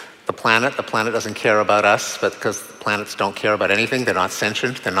to the planet doesn't care about us, but because planets don't care about anything, they're not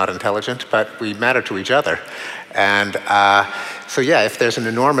sentient, they're not intelligent, but we matter to each other. And so yeah, if there's an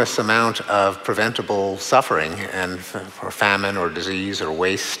enormous amount of preventable suffering or famine or disease or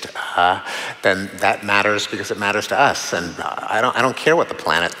waste, then that matters because it matters to us. And I don't care what the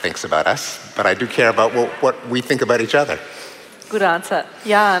planet thinks about us, but I do care about what we think about each other. Good answer.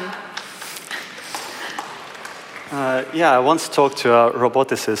 Jan. I once talked to a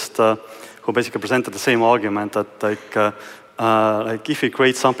roboticist who basically presented the same argument that if we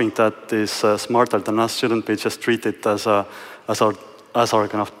create something that is smarter than us, shouldn't we just treat it as our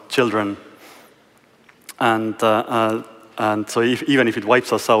kind of children? And so even if it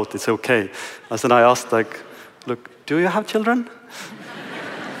wipes us out, it's okay. And then I asked, look, do you have children?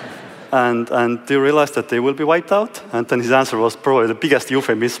 and do you realize that they will be wiped out? And then his answer was probably the biggest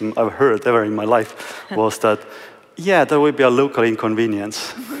euphemism I've heard ever in my life, was that, yeah, there will be a local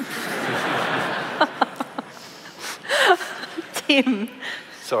inconvenience. Tim.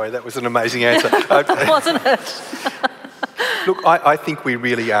 Sorry, that was an amazing answer. Wasn't it? Look, I think we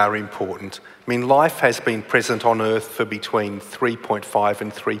really are important. I mean, life has been present on Earth for between 3.5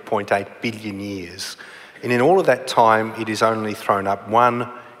 and 3.8 billion years. And in all of that time, it has only thrown up one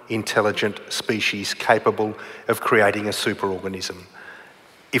intelligent species capable of creating a superorganism.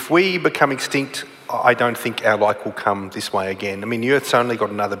 If we become extinct, I don't think our like will come this way again. I mean, the Earth's only got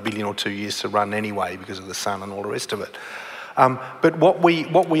another 1 billion or 2 years to run anyway because of the sun and all the rest of it. But what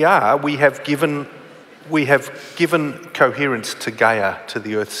we are, we have given coherence to Gaia, to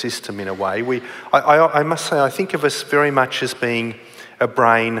the Earth system in a way. I must say, I think of us very much as being a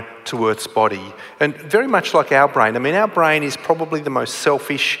brain to Earth's body. And very much like our brain. I mean, our brain is probably the most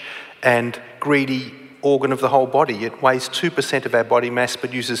selfish and greedy organ of the whole body. It weighs 2% of our body mass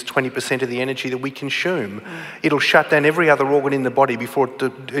but uses 20% of the energy that we consume. It'll shut down every other organ in the body before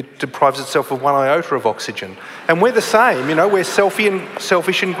it deprives itself of 1 iota of oxygen. And we're the same, we're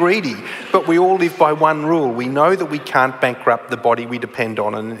selfish and greedy, but we all live by one rule. We know that we can't bankrupt the body we depend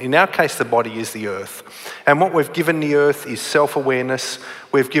on, and in our case the body is the Earth. And what we've given the Earth is self-awareness.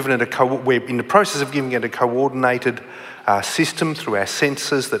 We're in the process of giving it a coordinated system through our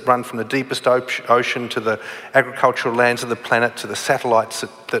sensors that run from the deepest ocean to the agricultural lands of the planet to the satellites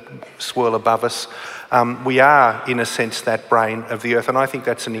that swirl above us. We are, in a sense, that brain of the Earth, and I think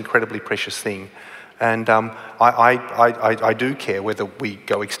that's an incredibly precious thing. And I do care whether we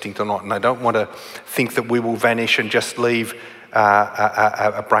go extinct or not, and I don't want to think that we will vanish and just leave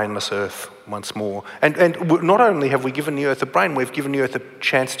a brainless Earth once more. And not only have we given the Earth a brain, we've given the Earth a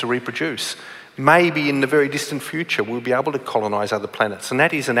chance to reproduce. Maybe in the very distant future we'll be able to colonise other planets, and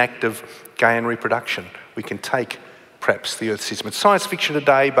that is an act of Gaian reproduction. We can take, perhaps, the Earth system. It's science fiction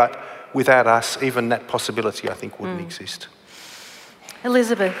today, but without us, even that possibility, I think, wouldn't exist.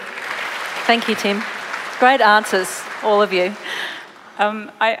 Elizabeth. Thank you, Tim. Great answers, all of you.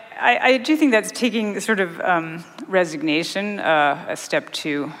 I do think that's taking sort of resignation a step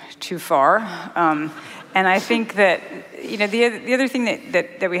too far. And I think that, the other thing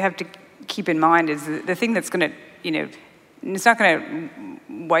that we have to keep in mind is the thing that's going to, it's not going to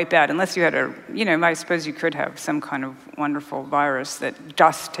wipe out unless you had I suppose you could have some kind of wonderful virus that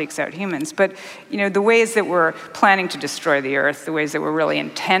just takes out humans. But, the ways that we're planning to destroy the Earth, the ways that we're really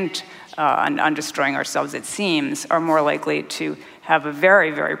intent on destroying ourselves, it seems, are more likely to have a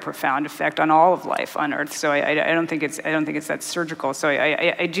very, very profound effect on all of life on Earth. So I don't think it's that surgical. So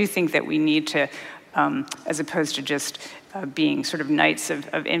I do think that we need to, as opposed to just being sort of knights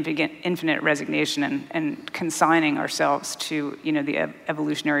of infinite resignation and consigning ourselves to the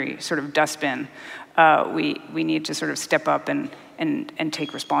evolutionary sort of dustbin, we need to sort of step up and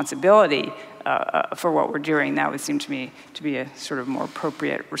take responsibility for what we're doing. That would seem to me to be a sort of more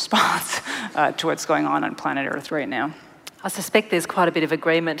appropriate response to what's going on planet Earth right now. I suspect there's quite a bit of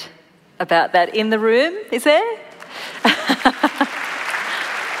agreement about that in the room, is there?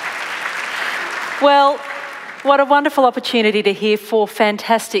 Well, what a wonderful opportunity to hear 4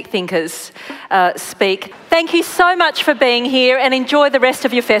 fantastic thinkers speak. Thank you so much for being here, and enjoy the rest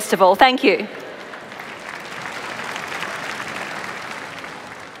of your festival. Thank you.